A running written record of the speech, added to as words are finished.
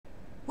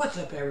What's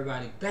up,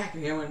 everybody? Back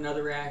again with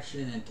another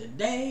reaction, and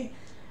today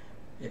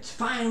it's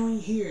finally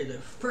here, the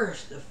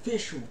first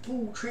official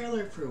full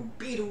trailer for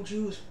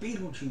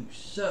Beetlejuice.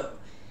 So,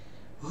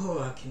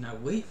 I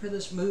cannot wait for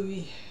this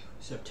movie.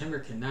 September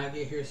cannot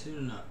get here soon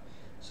enough.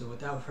 So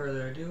without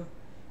further ado,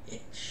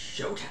 it's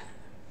showtime.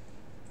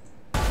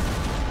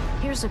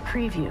 Here's a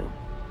preview.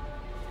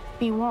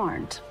 Be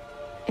warned,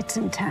 it's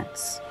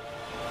intense.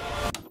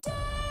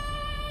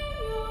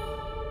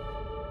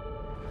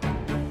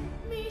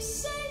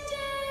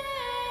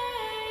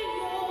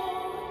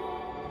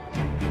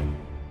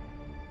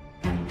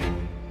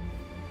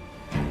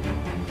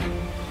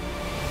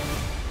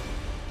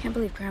 Can't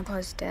believe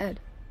Grandpa's dead.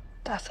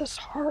 Death is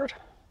hard.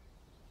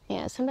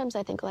 Yeah, sometimes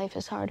I think life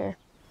is harder.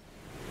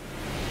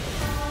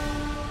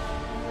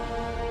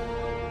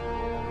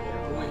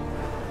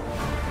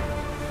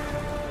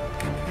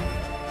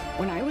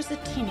 When I was a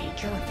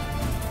teenager,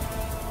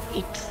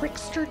 a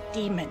trickster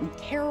demon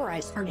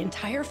terrorized our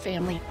entire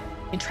family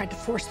and tried to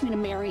force me to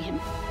marry him.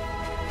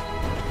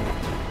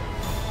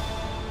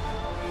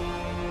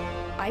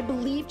 I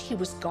believed he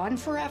was gone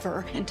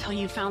forever until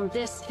you found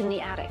this in the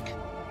attic.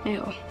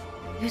 Ew.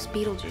 Who's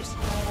Beetlejuice?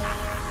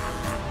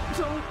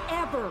 Don't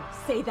ever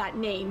say that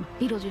name.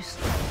 Beetlejuice.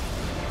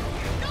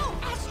 No,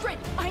 Astrid!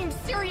 I am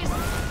serious.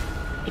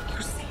 If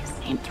you say his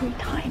name 3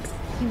 times,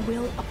 he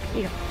will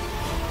appear.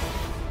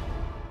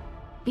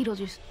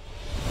 Beetlejuice.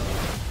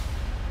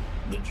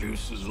 The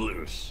juice is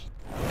loose.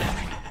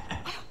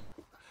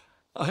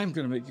 I'm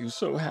gonna make you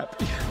so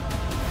happy.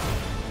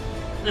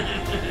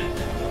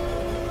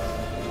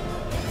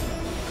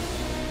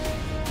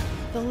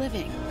 The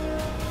living.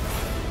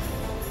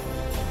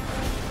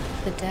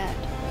 The dead.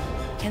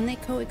 Can they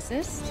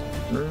coexist?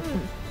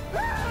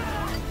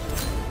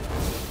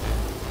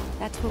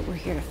 That's what we're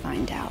here to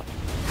find out.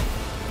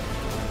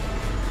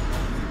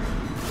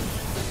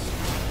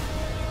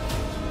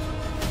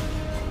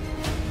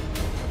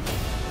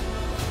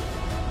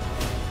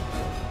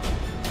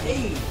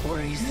 Hey,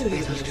 Where's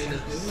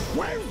Beetlejuice?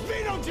 Where's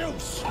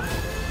Beetlejuice?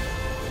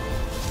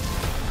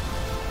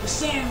 the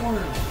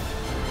sandworm.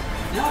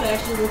 Now it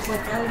actually looks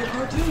like out of the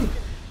cartoon.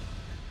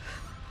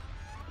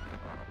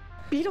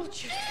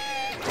 Beetlejuice!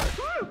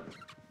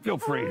 Feel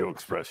free to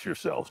express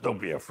yourselves. Don't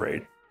be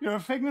afraid. You're a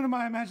figment of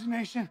my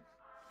imagination.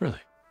 Really?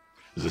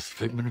 Is this a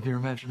figment of your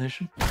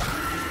imagination?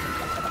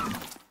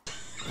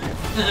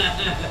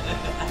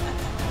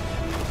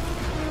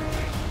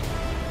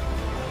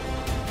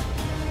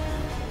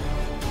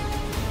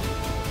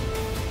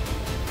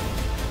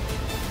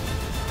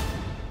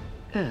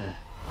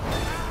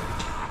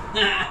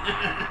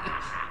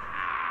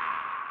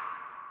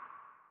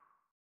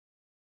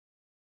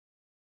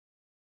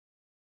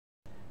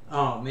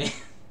 Oh man,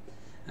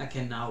 I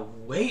cannot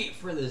wait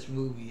for this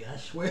movie. I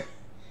swear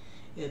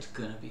it's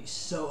gonna be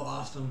so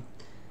awesome.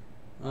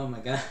 Oh my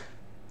god,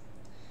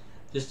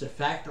 just the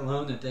fact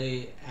alone that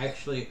they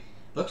actually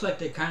looks like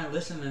they kind of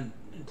listen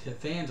to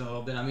fans a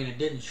little bit. I mean, it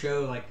didn't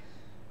show like,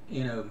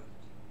 you know,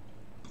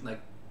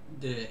 like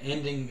the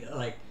ending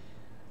like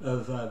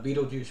of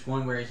Beetlejuice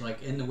 1 where he's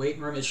like in the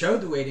waiting room. It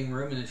showed the waiting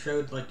room and it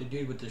showed like the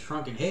dude with the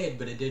shrunken head,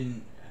 but it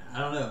didn't, I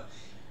don't know.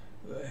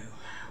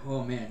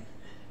 Oh man,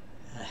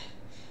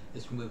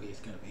 this movie is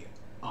going to be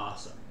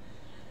awesome.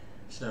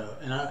 So,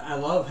 and I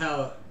love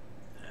how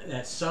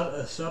that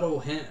a subtle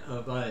hint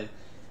of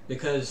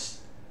because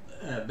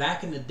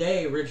back in the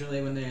day,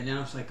 originally when they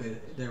announced like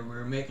they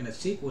were making a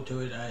sequel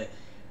to it,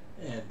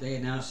 they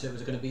announced it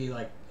was going to be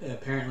like,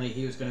 apparently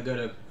he was going to go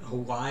to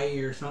Hawaii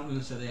or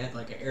something, so they had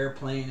like an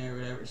airplane or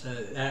whatever, so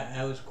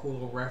that was a cool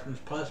little reference.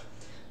 Plus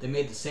they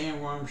made the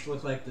sandworms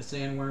look like the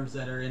sandworms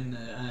that are in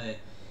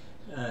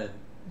the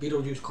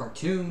Beetlejuice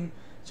cartoon.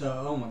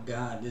 So, oh my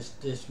god,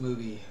 this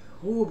movie,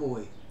 oh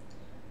boy,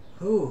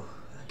 oh,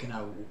 I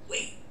cannot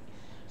wait.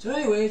 So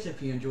anyways,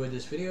 if you enjoyed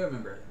this video,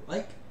 remember,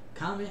 like,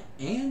 comment,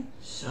 and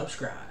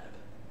subscribe.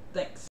 Thanks.